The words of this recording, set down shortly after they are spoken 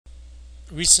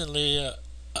recently,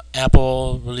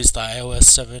 Apple released the iOS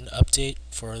 7 update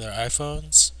for their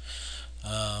iPhones.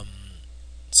 Um,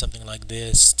 Something like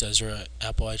this: does your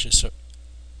Apple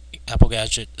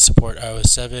gadget support iOS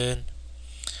 7?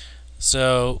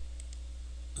 So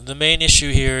the main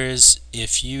issue here is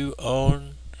if you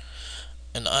own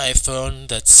an iPhone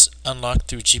that's unlocked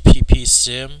through GPP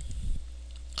Sim,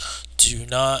 do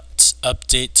not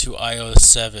update to iOS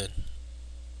 7.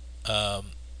 Um,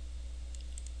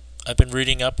 I've been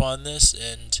reading up on this,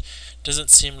 and it doesn't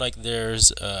seem like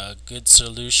there's a good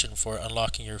solution for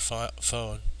unlocking your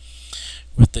phone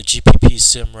with the GPP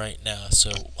Sim right now.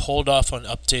 So hold off on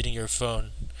updating your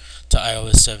phone to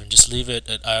iOS 7. Just leave it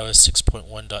at iOS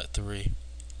 6.1.3.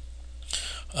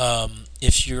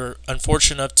 If you're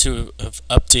unfortunate enough to have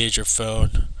updated your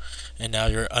phone and now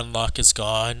your unlock is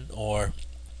gone, or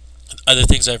other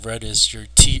things I've read is your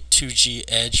 2G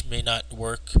Edge may not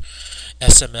work,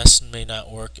 SMS may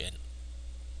not work, and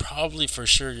probably for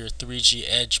sure your 3G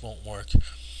Edge won't work.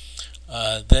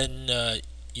 Then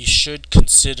you should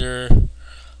consider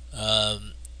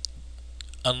um,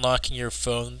 unlocking your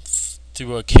phone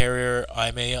through a Carrier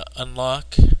IMEI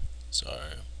unlock. Sorry,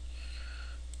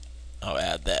 I'll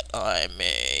add that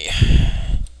IMEI.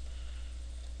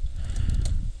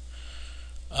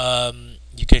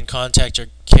 You can contact your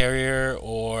carrier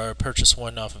or purchase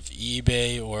one off of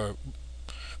eBay or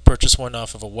purchase one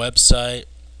off of a website.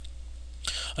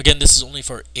 Again, this is only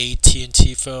for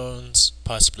AT&T phones,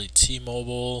 possibly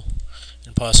T-Mobile,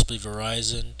 and possibly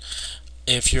Verizon.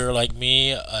 If you're like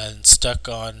me and stuck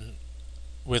on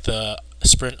with a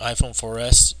Sprint iPhone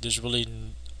 4S,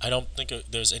 I don't think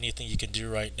there's anything you can do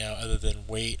right now other than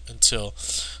wait until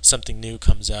something new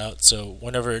comes out. So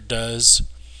whenever it does,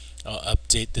 I'll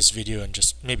update this video and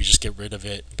maybe just get rid of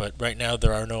it. But right now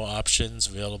there are no options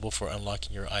available for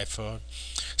unlocking your iPhone,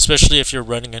 especially if you're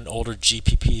running an older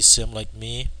GPP sim like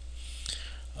me.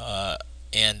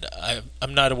 And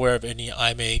I'm not aware of any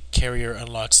IMEI carrier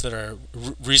unlocks that are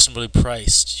reasonably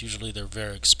priced. Usually they're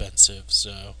very expensive.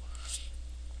 So,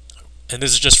 and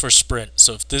this is just for Sprint.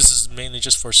 So if this is mainly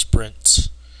just for Sprint,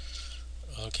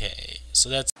 okay. So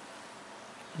this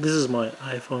is my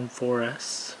iPhone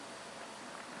 4S.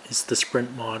 It's the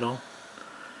Sprint model,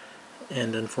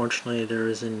 and unfortunately there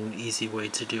isn't an easy way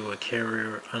to do a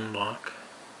carrier unlock.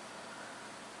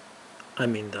 I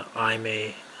mean the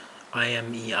IMEI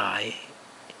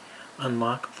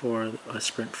unlock for a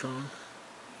Sprint phone.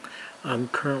 I'm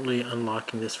currently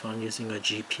unlocking this phone using a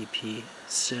GPP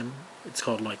Sim. It's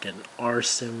called like an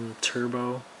RSIM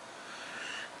Turbo.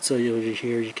 So over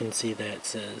here you can see that it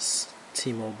says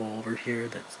T-Mobile over here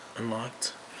that's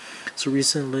unlocked. So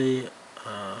recently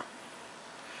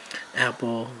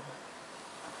Apple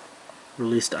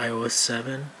released iOS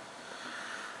 7,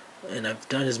 and I've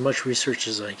done as much research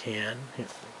as I can.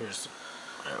 Here's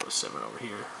iOS 7 over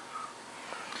here.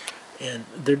 And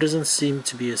there doesn't seem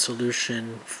to be a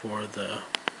solution for the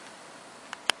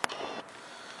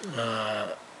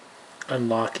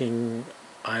unlocking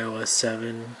iOS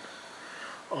 7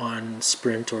 on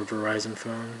Sprint or Verizon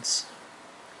phones.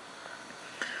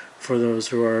 For those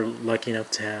who are lucky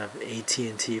enough to have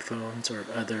AT&T phones or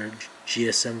other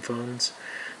GSM phones,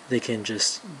 they can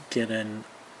just get an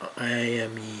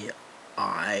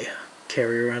IMEI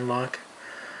carrier unlock.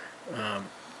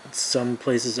 Some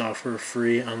places offer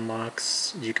free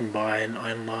unlocks. You can buy an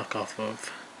unlock off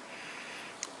of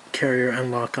carrier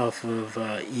unlock off of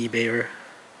eBay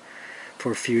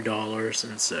for a few dollars,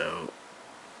 and so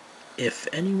if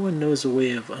anyone knows a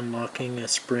way of unlocking a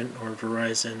Sprint or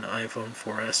Verizon iPhone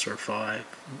 4S or 5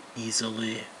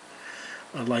 easily,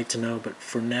 I'd like to know. But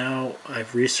for now,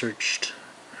 I've researched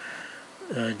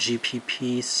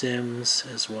GPP Sims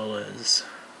as well as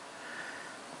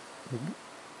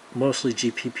mostly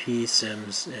GPP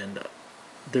Sims, and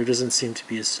there doesn't seem to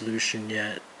be a solution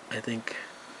yet. I think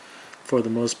for the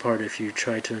most part, if you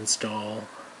try to install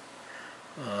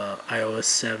iOS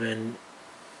 7,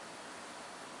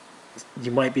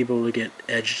 you might be able to get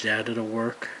Edge data to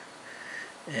work,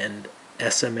 and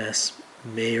SMS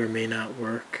may or may not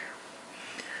work,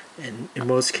 and in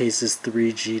most cases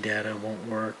 3G data won't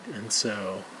work, and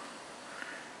so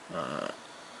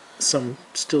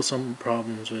still some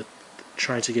problems with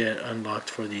trying to get it unlocked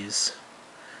for these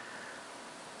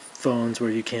phones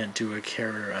where you can't do a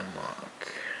carrier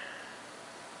unlock.